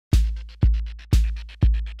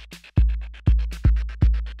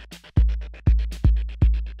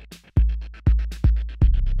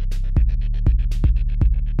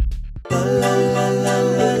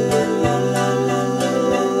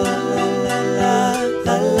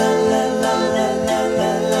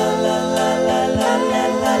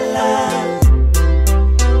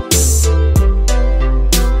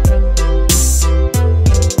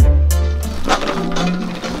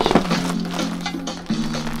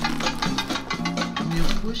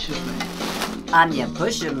your pusher man. I'm your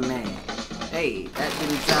pusher man. Hey, that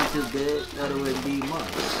didn't sound too good. Thought it would be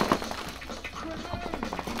much.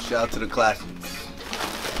 Shout out to the classics.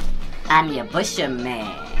 I'm your pusher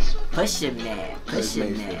man. Pusher man. Pusher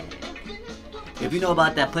man. If you know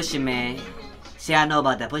about that pusher man, say I know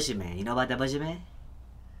about that pusher man. You know about that pusher man?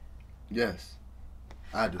 Yes,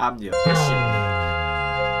 I do. I'm your pusher man.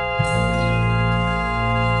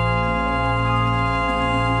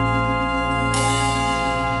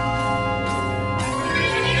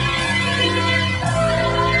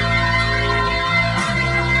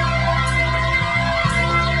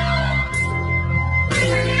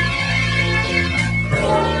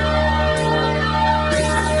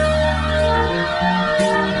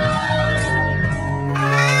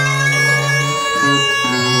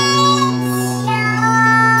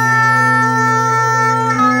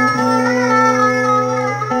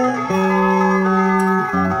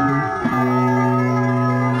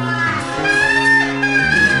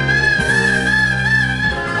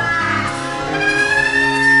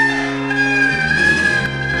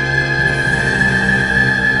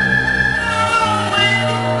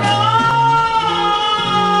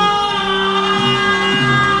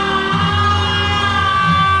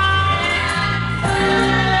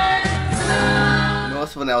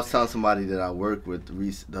 When I was telling somebody that I work with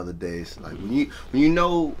the other days, like when you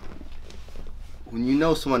know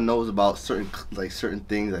someone knows about certain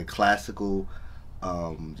things like classical,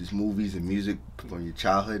 just movies and music from your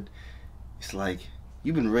childhood, it's like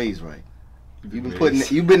you've been raised right.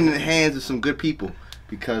 You've been in the hands of some good people,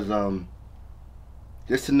 because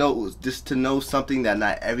just to know something that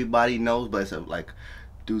not everybody knows, but it's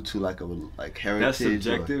due to heritage. That's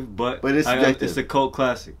subjective, but it's subjective. It's a cult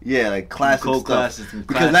classic. Yeah, like classic cult stuff. classics.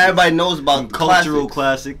 Because not everybody knows about cultural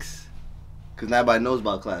classics. Because not everybody knows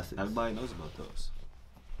about classics. Everybody knows about those.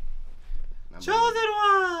 Chosen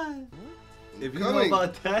one. If you know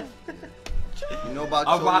about that, you know about.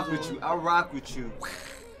 I'll rock with you. I'll rock with you.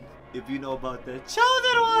 If you know about that,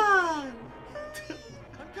 Chosen one.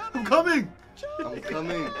 I'm coming. I'm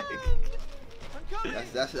coming.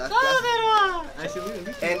 That's Chosen one.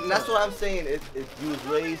 And that's what I'm saying. If you was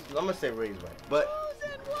raised, I'm gonna say raised right, but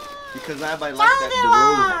because not everybody likes that. The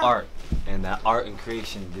role of art, and that art and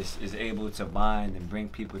creation just is able to bind and bring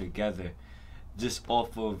people together, just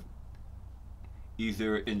off of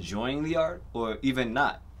either enjoying the art or even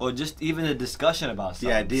not, or just even a discussion about something.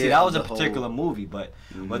 Yeah, see, that was a particular movie, but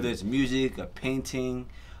whether it's music, a painting,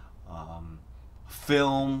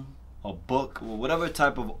 film, a book, or whatever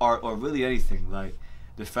type of art, or really anything, like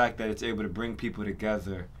the fact that it's able to bring people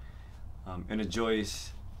together in a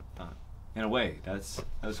joyous, in a way, that's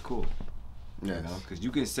cool. Yeah, you know, because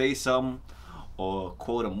you can say something or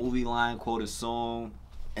quote a movie line, quote a song,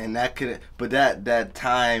 and that could, but that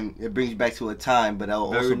time, it brings you back to a time, but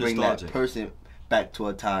that'll also bring that person back to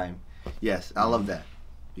a time. Yes, I love that,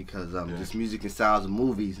 because just music and sounds of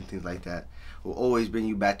movies and things like that will always bring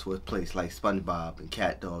you back to a place like SpongeBob and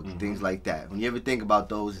Cat Dog and things like that. When you ever think about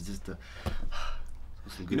those, it's just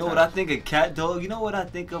you know what I think of Cat Dog? You know what I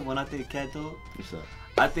think of when I think of Cat Dog? What's up?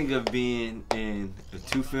 I think of being in a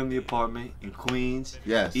 2-family apartment in Queens,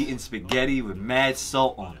 eating spaghetti with mad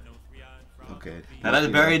salt on it. Okay. Now that's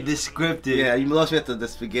very descriptive. Yeah, you lost me at the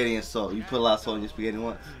spaghetti and salt. You put a lot of salt in your spaghetti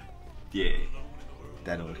once? Yeah.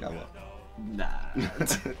 That don't work out well. Nah.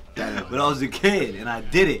 When I was a kid and I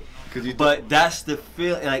did it. But that's the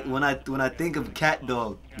feel. Like when I think of Cat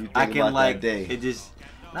Dog, I can it just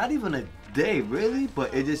not even a day really,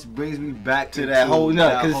 but it just brings me back to that whole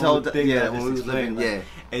thing. Yeah, when we was living. Yeah.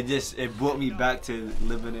 It brought me back to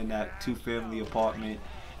living in that 2-family apartment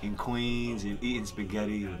in Queens and eating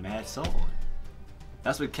spaghetti with mad salt on it.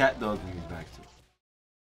 That's what Cat Dog brings me back to.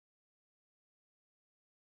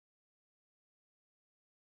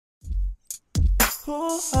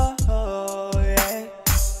 Ooh, oh, oh, yeah.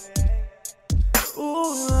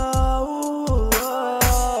 Ooh, oh,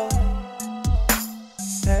 oh.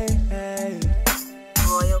 Hey, hey.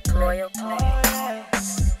 Royal Play. Oh, yeah.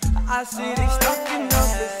 I see they stuck in the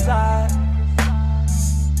side.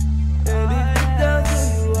 And if it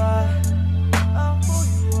doesn't, who you are.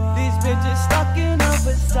 These bitches stuck in the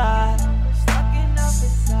side.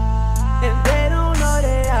 And they don't know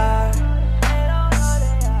they are.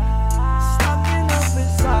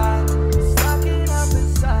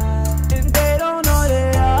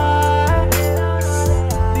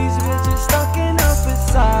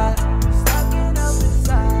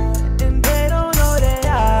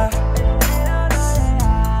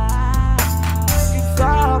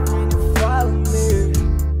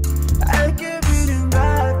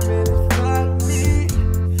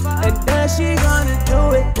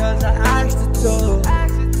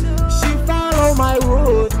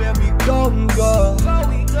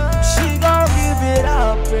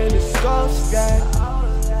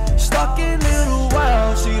 stuck in little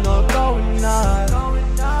world, she don't going on.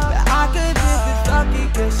 But I could just be lucky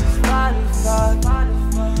cause she's fine as fuck.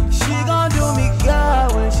 She gon' do me good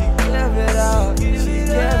when she give it up. She give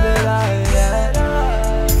it up, yeah.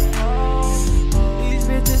 These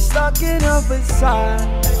bitches stuck in a facade,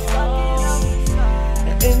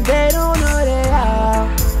 and they don't know they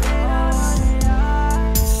are.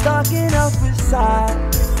 Stuck in a facade.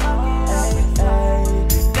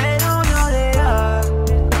 They don't know they are.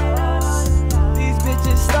 These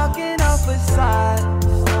bitches stuck in a facade,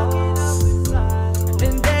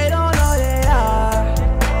 and they don't know they are.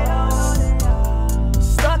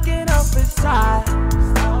 Stuck in a facade.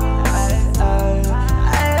 I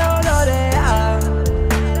don't know they are.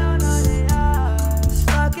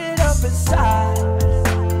 Stuck in a facade.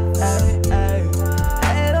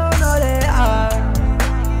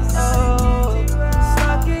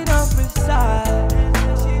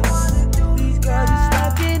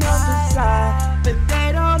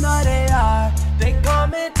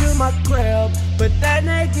 My crib, but then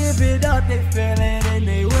they give it up, they feel it and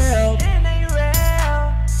they will.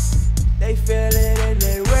 They feel it and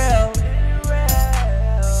they will.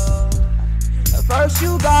 First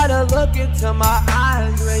you gotta look into my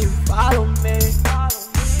eyes when you follow me.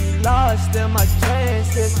 You lost in my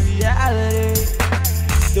trance, it's reality.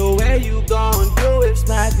 The way you gon' do it,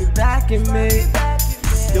 smack it back at me.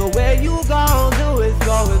 The way you gon' do it,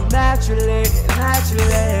 going naturally,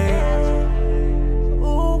 naturally.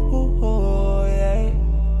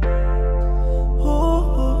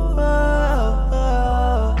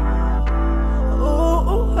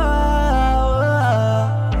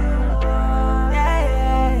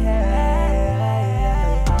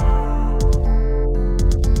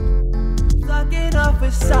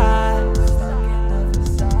 Side,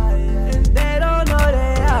 and they don't know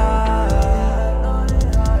they are.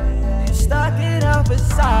 You're stuck in a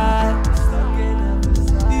facade.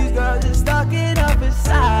 These girls are stuck in a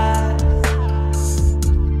facade,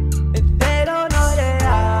 and they don't know they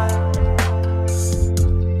are.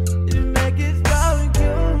 You make it so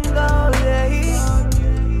cute, go, yeah.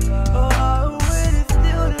 Oh, when it's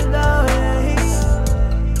still the low, yeah.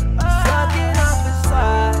 Stuck in a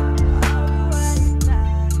facade.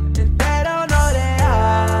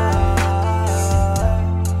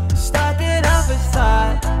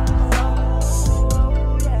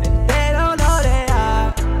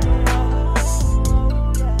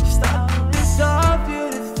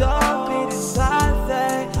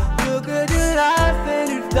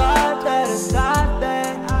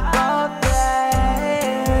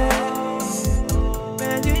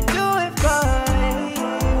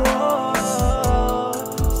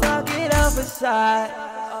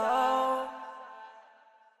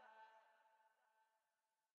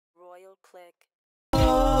 Royal Click.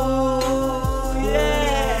 Oh,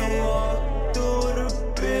 yeah. Walk through the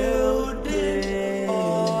building.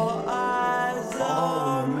 All eyes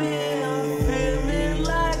on me. I'm feeling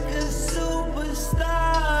like a superstar.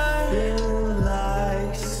 Feeling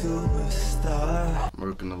like superstar. I'm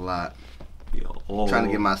working a lot. Yo, Trying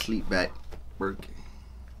to get my sleep back. Working.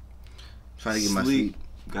 Trying to get my sleep.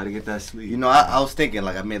 Gotta get that sleep. You know, I was thinking,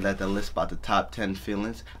 like, I made that list about the top 10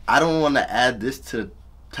 feelings. I don't want to add this to the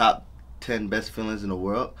top 10 best feelings in the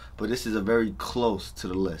world, but this is a very close to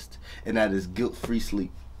the list, and that is guilt-free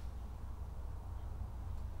sleep.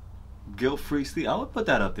 Guilt-free sleep? I would put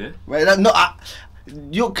that up there. Right?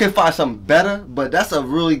 You can find something better, but that's a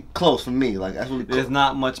really close for me. Like, that's really close. There's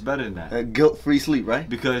not much better than that. Guilt-free sleep, right?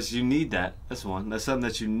 Because you need that. That's one. That's something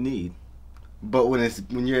that you need. But when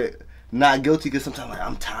you're not guilty, because sometimes like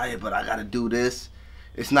I'm tired, but I gotta do this.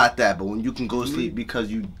 It's not that. But when you can go to sleep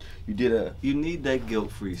because you need that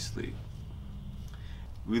guilt-free sleep.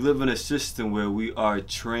 We live in a system where we are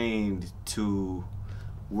trained to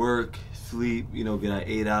work, sleep, you know, get our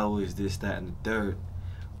 8 hours, this, that, and the third.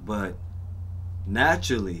 But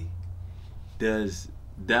naturally, there's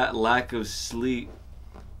that lack of sleep.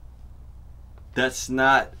 That's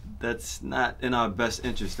not in our best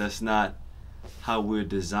interest. That's not how we're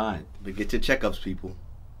designed. But get your checkups, people.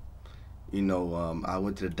 You know, I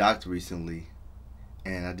went to the doctor recently,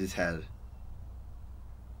 and I just had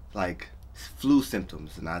like flu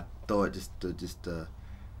symptoms, and I thought just the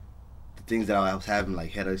things that I was having, like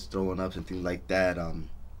headaches, throwing up, and things like that.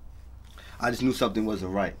 I just knew something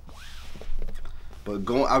wasn't right. But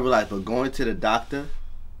I realized, going to the doctor,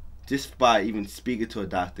 just by even speaking to a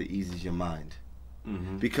doctor, eases your mind.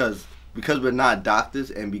 Mm-hmm. Because we're not doctors,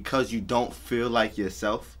 and because you don't feel like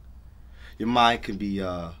yourself, your mind can be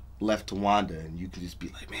left to wander, and you can just be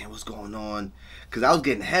like, man, what's going on? Because I was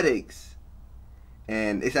getting headaches,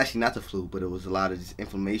 and it's actually not the flu, but it was a lot of just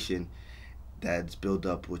inflammation that's built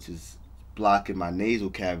up, which is blocking my nasal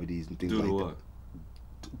cavities and things due like to that. what?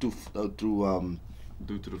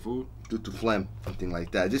 Due to the food? Due to phlegm, something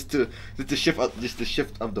like that. Just the shift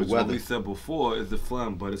of the weather. What we said before is the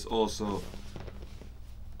phlegm, but it's also.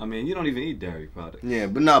 I mean, you don't even eat dairy products. Yeah,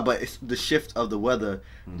 but it's the shift of the weather.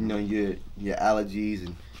 You know, your allergies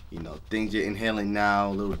and things you're inhaling now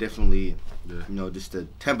a little differently. Yeah. Just the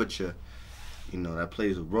temperature. That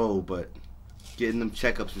plays a role, but getting them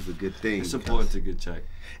checkups is a good thing. It's important to get checked.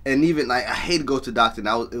 And even like I hate to go to the doctor.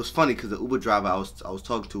 Now it was funny because the Uber driver I was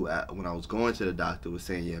talking to when I was going to the doctor was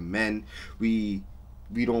saying, yeah, men we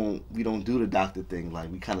don't do the doctor thing. Like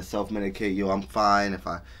we kind of self-medicate. Yo, I'm fine. If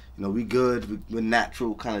we good. We're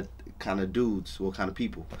natural kind of dudes or kind of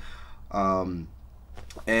people.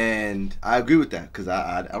 And I agree with that because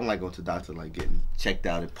I don't like going to the doctor like getting checked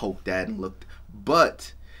out and poked at and looked.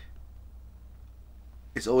 But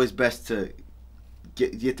it's always best to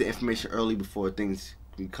get the information early before things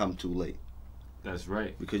become too late. That's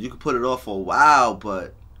right. Because you can put it off for a while,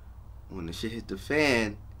 but when the shit hit the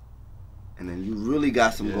fan, and then you really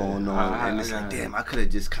got some going on, and it's like, damn, I could have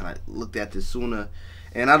just kind of looked at this sooner.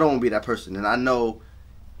 And I don't want to be that person. And I know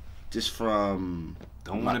just from...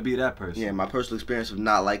 Don't want to be that person. Yeah, my personal experience of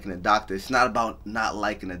not liking a doctor. It's not about not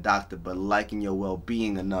liking a doctor, but liking your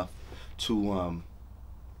well-being enough to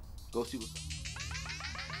go see what's up.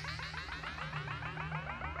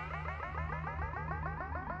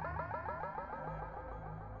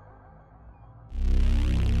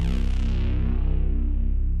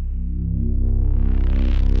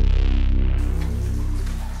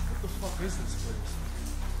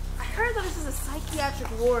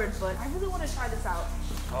 Psychiatric ward, but I really want to try this out.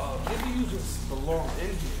 Maybe you just belong in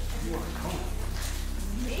here. You want to come.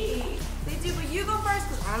 Me? They do, but you go first,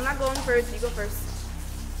 because I'm not going first. You go first.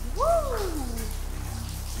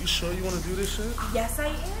 Woo! You sure you want to do this shit? Yes, I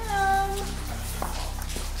am.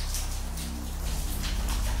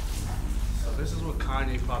 So this is what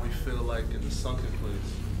Kanye probably feel like in the sunken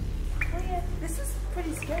place. Oh yeah, this is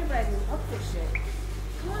pretty scary, but I love this shit.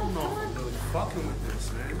 Come on, I'm not really fucking with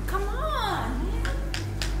this, man. Come on, man.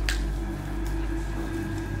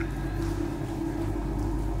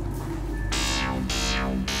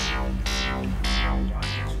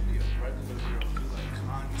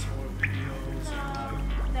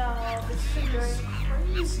 No, this is the journey.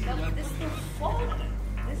 Crazy. No, this is the fall.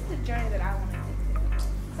 This is the journey that I want to take today.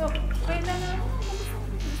 So, wait, no. I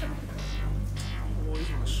always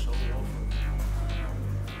want to show off.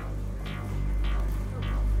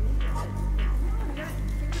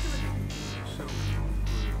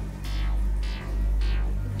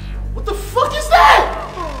 What the fuck is that?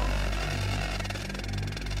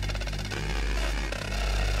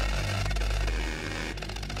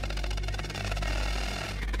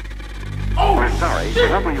 Oh, we're sorry. The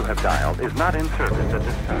number you have dialed is not in service at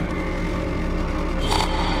this time.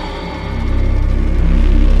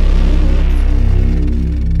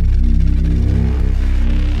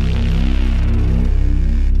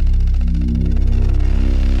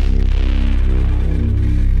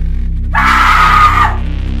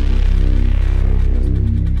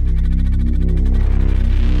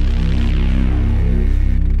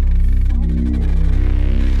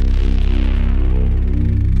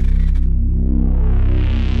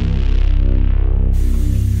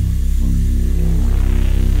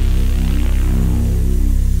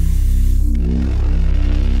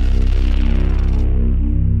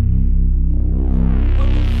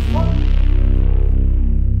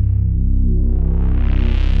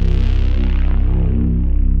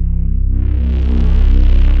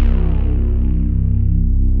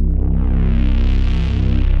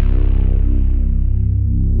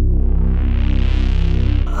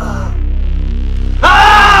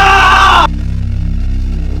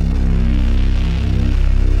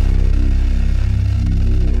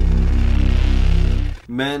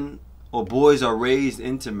 Men or boys are raised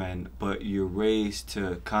into men, but you're raised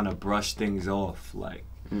to kind of brush things off. Like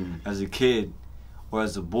as a kid or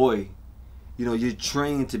as a boy, you're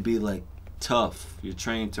trained to be like tough. You're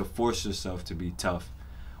trained to force yourself to be tough,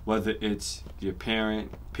 whether it's your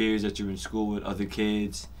parent, peers that you're in school with, other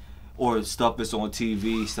kids, or stuff that's on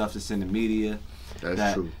TV, stuff that's in the media.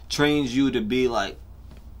 That's true. Trains you to be like,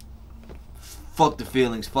 fuck the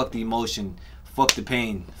feelings, fuck the emotion, fuck the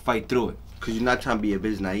pain, fight through it. Because you're not trying to be a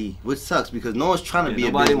biz naive, which sucks because no one's trying to be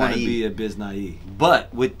a biz nobody naive. want to be a biz naive.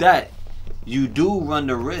 But with that, you do run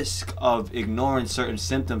the risk of ignoring certain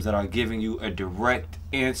symptoms that are giving you a direct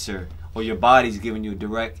answer, or your body's giving you a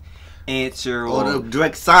direct answer, or a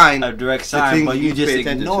direct sign. A direct sign, but you just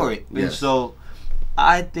ignore it. Yes. And so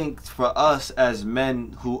I think for us as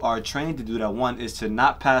men who are trained to do that, one is to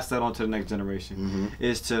not pass that on to the next generation.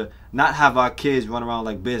 Is to not have our kids run around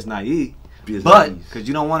like Biz Naive. But because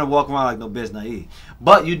you don't want to walk around like no Biz Naive.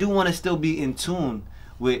 But you do want to still be in tune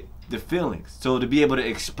with the feelings. So to be able to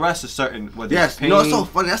express a certain whether it's pain, it's so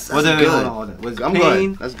funny. That's good. Whether I'm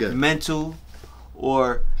pain, good. That's good. Mental,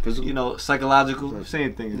 or physical, you know, psychological,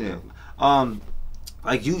 same thing. Yeah.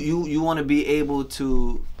 Like you want to be able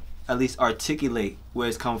to at least articulate where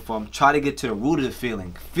it's come from. Try to get to the root of the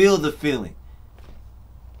feeling. Feel the feeling.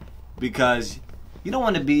 Because you don't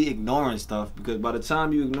want to be ignoring stuff, because by the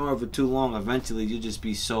time you ignore it for too long, eventually you'll just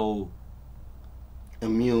be so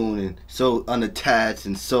immune and so unattached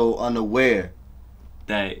and so unaware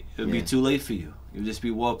that it'll be too late for you. You'll just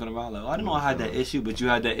be walking around like, oh, I didn't know I had that issue, but you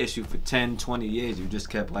had that issue for 10, 20 years. You just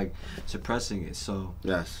kept like suppressing it. So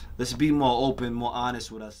let's be more open, more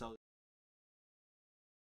honest with ourselves.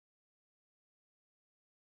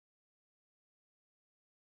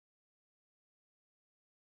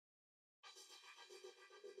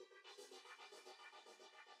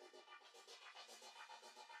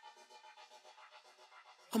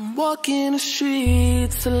 I'm walking the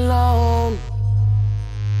streets alone.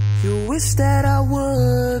 You wish that I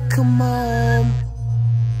would come home.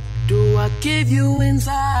 Do I give you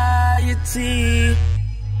anxiety?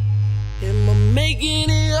 Am I making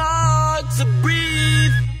it hard to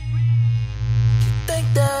breathe? You think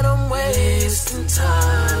that I'm wasting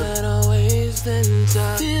time?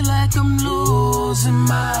 Feel like I'm losing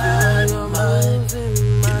my mind.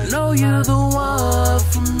 You know you're the one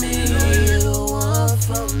for me.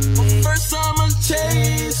 First I'ma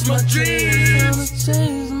chase my dreams.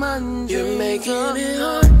 You're making it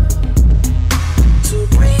hard to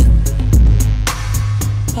breathe.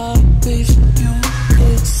 I wish you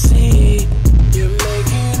could see. You're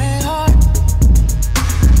making it hard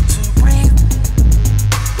to breathe,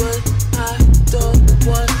 but I don't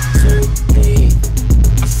want to be.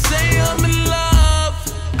 I say I'm in love,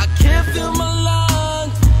 I can't feel my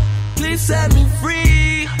lungs. Please set me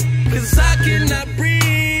free, 'cause I cannot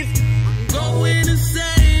breathe. I'm going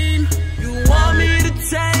insane. You want me to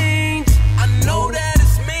change? I know that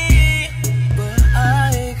it's me, but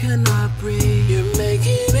I cannot breathe. You're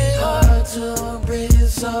making it hard to breathe,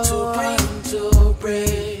 so hard to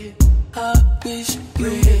breathe. I wish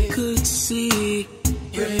you could see.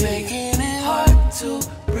 You're making it hard to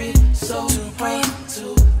breathe, so hard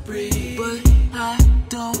to breathe, but I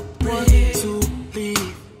don't want to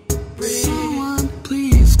leave. Someone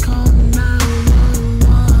please call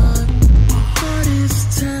 911. My heart is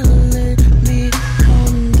telling me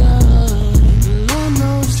I'm done. Lord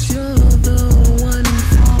knows you're the one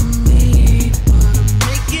for me, but I'm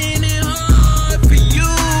making it hard for you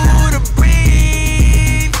to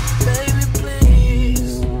breathe. Baby,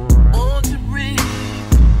 please, won't you breathe?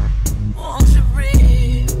 Won't you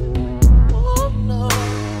breathe? Oh no,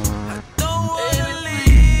 I don't wanna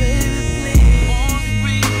leave. Baby, please, won't you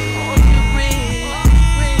breathe? Won't you breathe?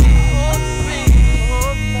 Won't you breathe?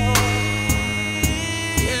 Oh no,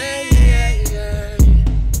 yeah, yeah, yeah,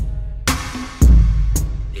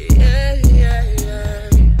 yeah, yeah, yeah.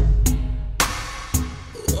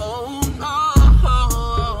 Oh no,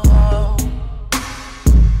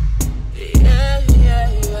 yeah, yeah,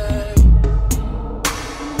 yeah.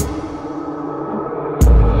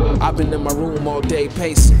 I've been in my room all day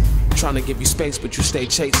pacing, trying to give you space, but you stay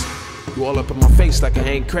chasing. You all up in my face like I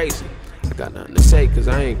ain't crazy. I got nothing to say, 'cause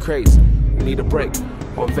I ain't crazy. We need a break,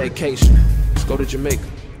 on vacation. Let's go to Jamaica.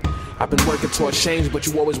 I've been working towards change, but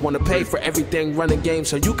you always want to pay for everything, running games,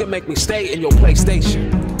 so you can make me stay in your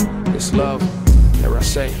PlayStation. This love, dare I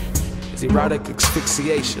say, is erotic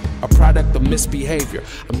asphyxiation, a product of misbehavior.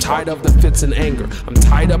 I'm tired of the fits and anger. I'm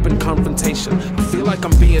tied up in confrontation. I feel like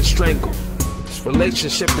I'm being strangled. This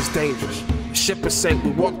relationship is dangerous. The ship is sank,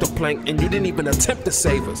 we walked the plank, and you didn't even attempt to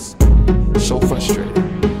save us. So frustrated.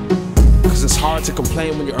 'Cause it's hard to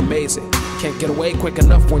complain when you're amazing. Can't get away quick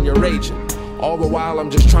enough when you're raging. All the while I'm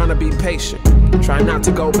just trying to be patient. Try not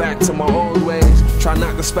to go back to my old ways. Try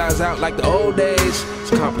not to spaz out like the old days.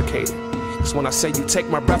 It's complicated. 'Cause when I say you take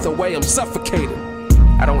my breath away, I'm suffocating.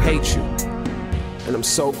 I don't hate you, and I'm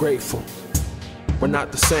so grateful. We're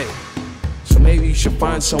not the same. So maybe you should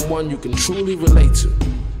find someone you can truly relate to.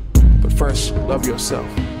 But first, love yourself.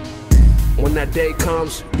 When that day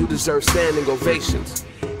comes, you deserve standing ovations.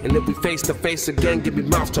 And if we face to face again, give me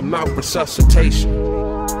mouth to mouth resuscitation.